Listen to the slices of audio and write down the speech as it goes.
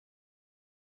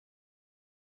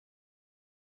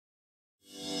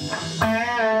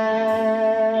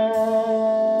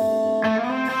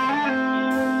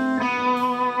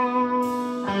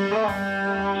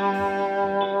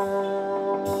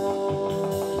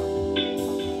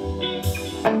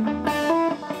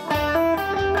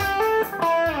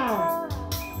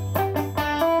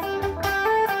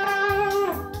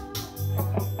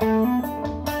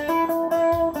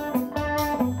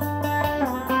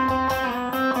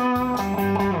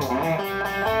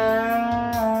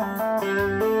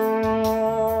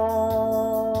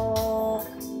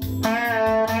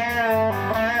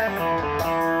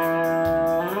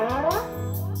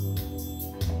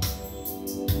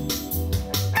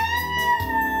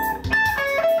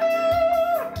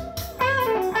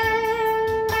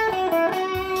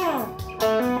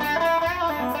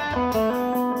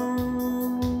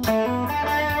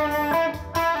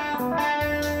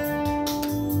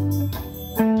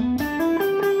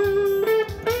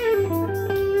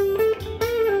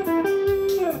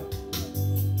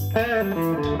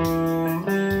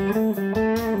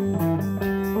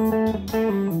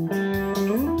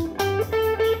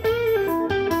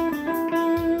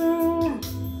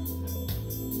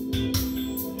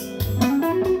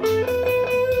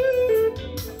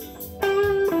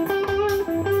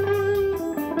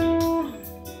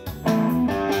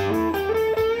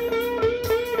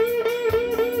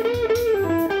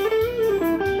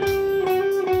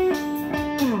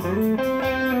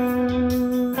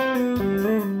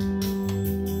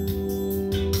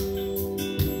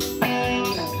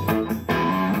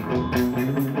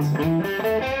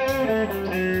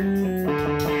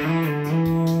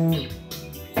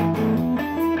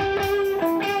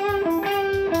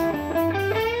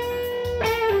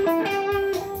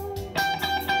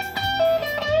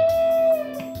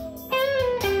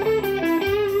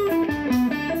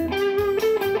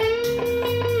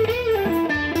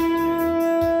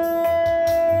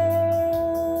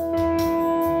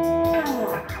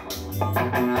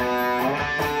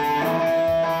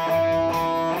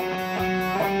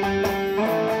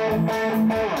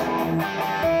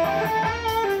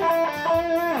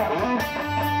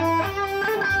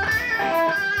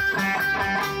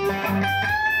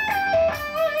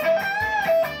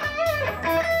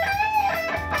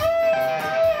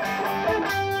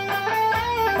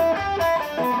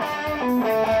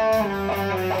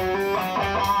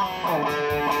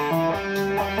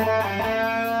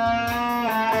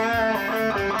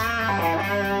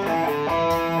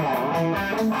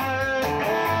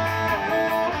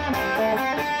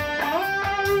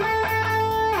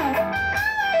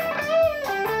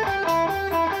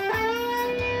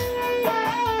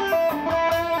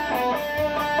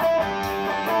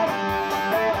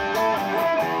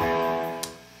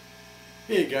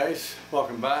Hey guys,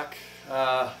 welcome back.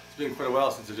 It's been quite a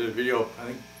while since I did a video, I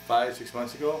think 5-6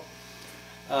 months ago.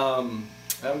 I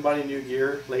haven't bought any new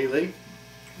gear lately,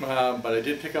 but I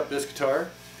did pick up this guitar.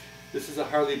 This is a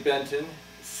Harley Benton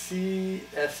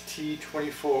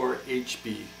CST-24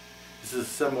 HB. This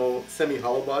is a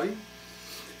semi-hollow body.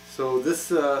 So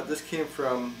this came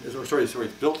from, it's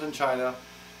built in China.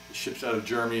 It ships out of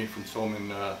Germany from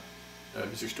Solomon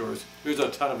music stores. There's a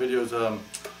ton of videos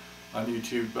on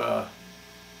YouTube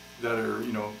that are,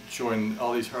 showing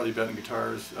all these Harley Benton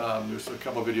guitars. There's a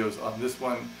couple of videos on this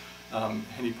one,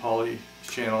 Henny Polly's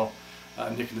channel.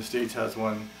 Nick in the States has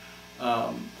one.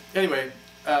 Anyway,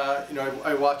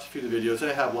 I watched a few of the videos.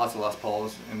 I have lots of Les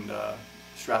Pauls and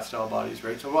Strat style bodies,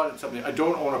 right? So I wanted something. I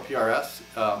don't own a PRS,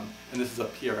 and this is a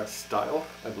PRS style,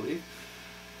 I believe.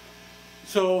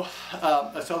 So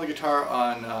I saw the guitar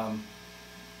on a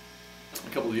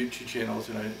couple of YouTube channels,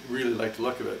 and I really liked the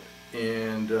look of it.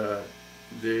 And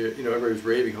everybody was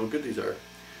raving how good these are.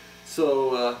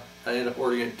 So I ended up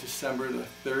ordering it December the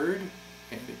 3rd,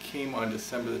 and it came on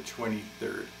December the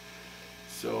 23rd.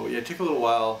 So yeah, it took a little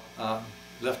while.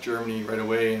 Left Germany right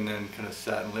away, and then kind of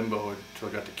sat in limbo until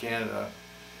I got to Canada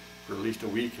for at least a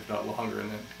week, if not longer, and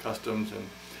then customs. And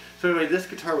so anyway, this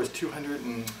guitar was 200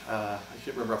 and I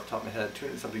can't remember off the top of my head,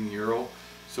 200 something euro.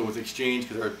 So with exchange,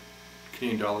 because our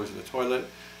Canadian dollars in the toilet,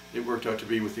 it worked out to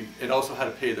be with the. It also had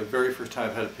to pay the very first time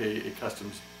I had to pay a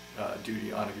customs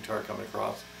duty on a guitar coming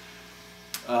across.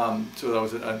 So that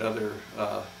was another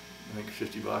I think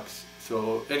 $50.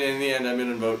 So and in the end, I'm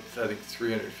in about I think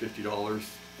 $350,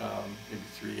 maybe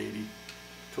 $380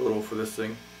 total for this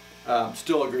thing.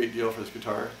 Still a great deal for this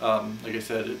guitar. Like I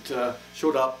said, it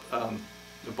showed up.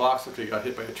 The box looked like it got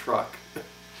hit by a truck.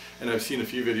 And I've seen a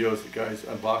few videos of guys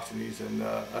unboxing these, and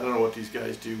I don't know what these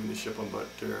guys do when they ship them, but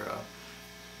they're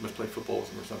must play football with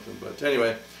them or something. But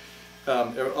anyway,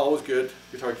 all was good.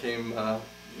 Guitar came,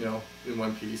 in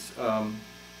one piece.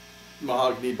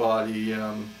 Mahogany body,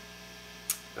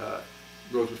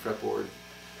 rosewood fretboard,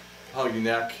 mahogany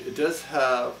neck. It does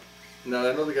have, now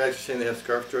I know the guys are saying they have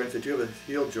scarf joints. They do have a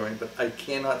heel joint, but I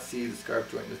cannot see the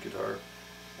scarf joint in this guitar.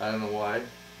 I don't know why.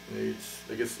 Maybe it's,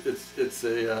 I guess it's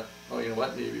a, oh, you know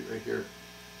what, maybe right here.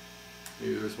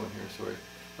 Maybe there's one here, sorry.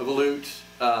 A volute,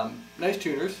 nice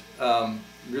tuners,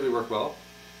 really work well.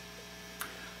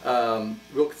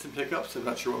 Wilkinson pickups, I'm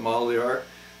not sure what model they are.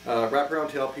 Wraparound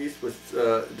tailpiece with,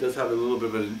 does have a little bit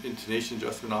of an intonation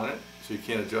adjustment on it, so you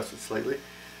can adjust it slightly,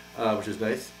 which is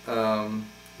nice.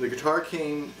 The guitar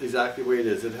came exactly the way it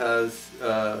is. It has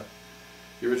the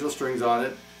original strings on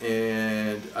it,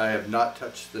 and I have not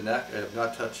touched the neck, I have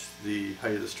not touched the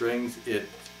height of the strings. It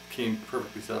came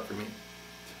perfectly set up for me.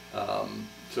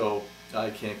 So I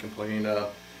can't complain.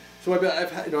 So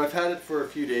I've had it for a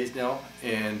few days now,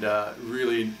 and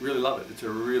really love it. It's a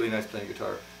really nice playing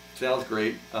guitar. Sounds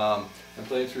great. I'm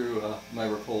playing through my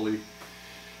Rapoli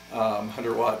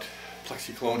 100-watt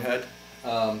plexi clone head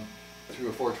through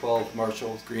a 412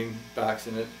 Marshall with green backs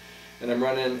in it, and I'm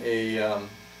running a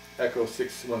Echo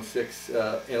 616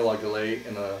 analog delay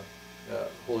and a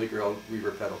Holy Grail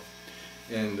reverb pedal.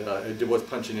 And it was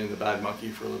punching in the Bad Monkey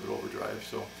for a little bit overdrive,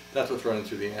 so that's what's running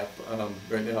through the amp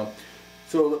right now.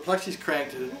 So the plexi's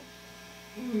cranked at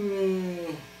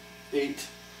 8,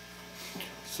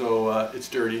 so it's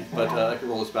dirty, but I can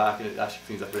roll this back and it actually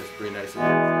cleans up pretty nicely.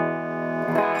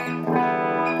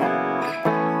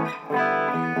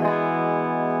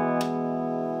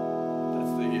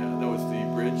 That's the that was the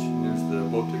bridge, and there's the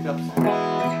boat pickups.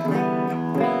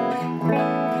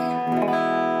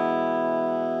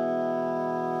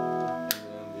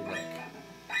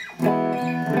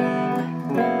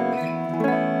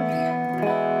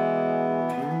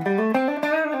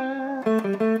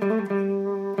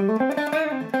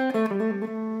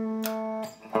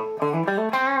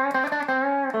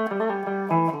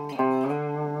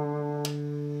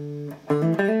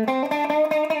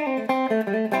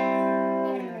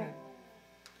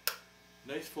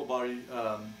 Nice full body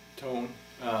tone.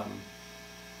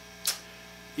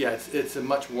 Yeah, it's a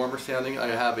much warmer sounding. I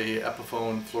have a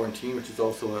Epiphone Florentine, which is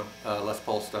also a Les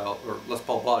Paul style, or Les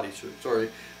Paul body, sorry,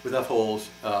 with F-holes,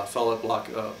 solid block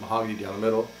mahogany down the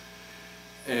middle,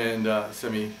 and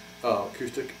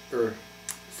semi-acoustic, or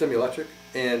semi-electric,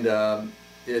 and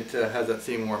it has that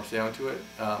same warm sound to it.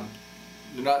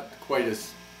 They're not quite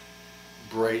as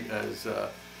bright as a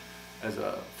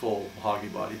full mahogany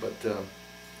body, but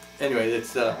anyway,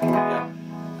 it's yeah,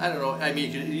 I don't know. I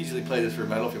mean, you could easily play this for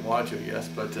metal if you wanted to, I guess,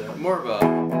 but more of a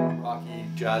rocky,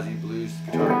 jazzy blues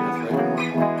guitar, I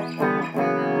guess,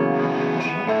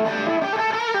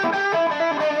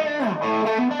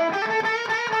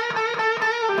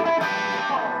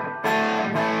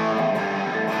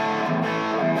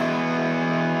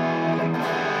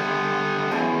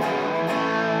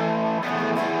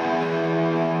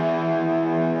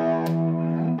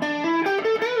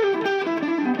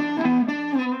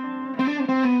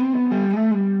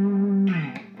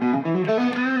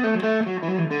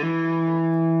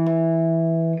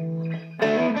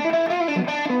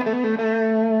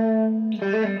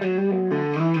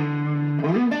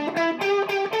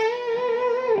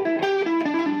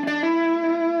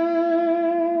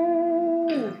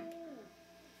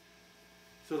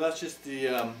 So that's just the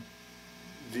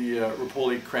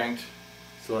Rapoli cranked,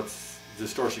 so that's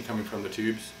distortion coming from the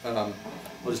tubes. I'll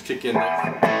just kick in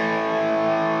that.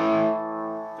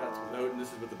 That's without, and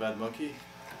this is with the Bad Monkey.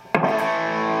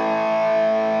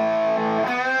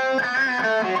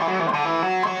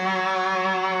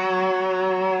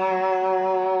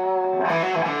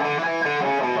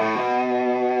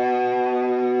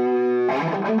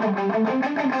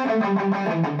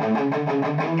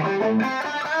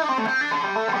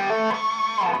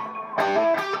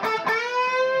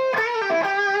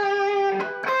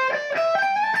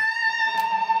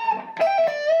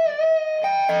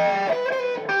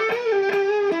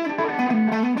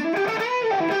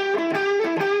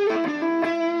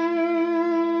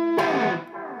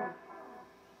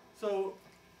 So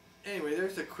anyway,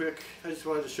 there's a quick, I just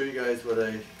wanted to show you guys what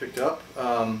I picked up.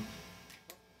 So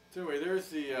anyway, there's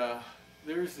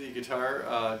the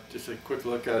guitar, just a quick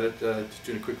look at it, just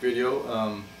doing a quick video.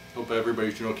 Hope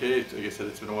everybody's doing okay. Like I said,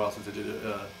 it's been a while since I did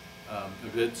a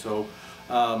vid, so,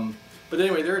 but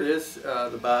anyway, there it is,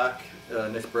 the back,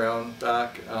 nice brown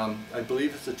back. I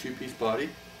believe it's a two-piece body.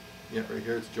 Yeah, right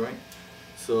here it's a joint.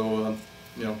 So,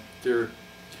 you know, they're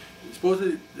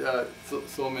supposedly,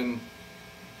 Thomann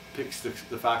picks the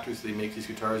factories they make these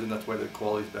guitars, and that's why the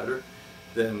quality's better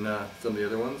than some of the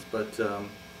other ones. But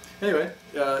anyway,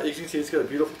 as you can see, it's got a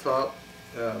beautiful top.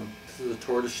 This is a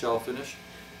tortoise shell finish.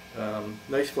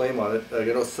 Nice flame on it.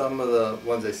 You know, some of the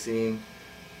ones I've seen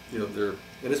you know,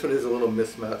 and this one is a little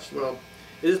mismatched. Well,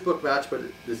 it is book matched, but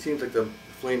it seems like the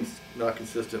flame's not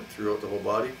consistent throughout the whole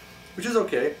body, which is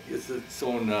okay. It's its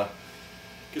own,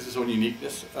 gives its own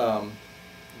uniqueness.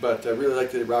 But I really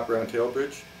like the wraparound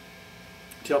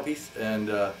tailpiece, and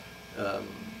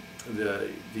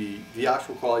the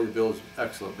actual quality of the build is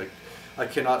excellent. Like, I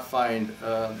cannot find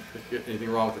anything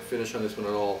wrong with the finish on this one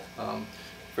at all.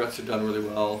 Frets are done really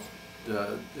well.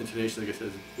 The intonation, like I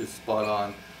said, is spot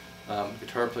on.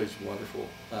 Guitar plays wonderful,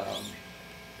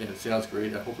 and it sounds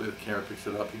great. Hopefully the camera picks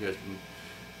it up. You guys can,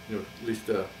 you know, at least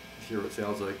hear what it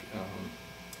sounds like.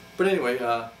 But anyway,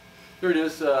 there it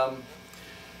is.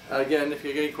 Again, if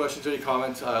you get any questions or any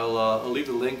comments, I'll leave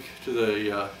the link to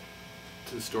the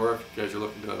store if you guys are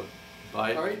looking to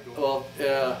buy it. All right. Well,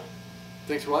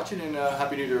 thanks for watching, and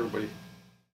Happy New Year, everybody.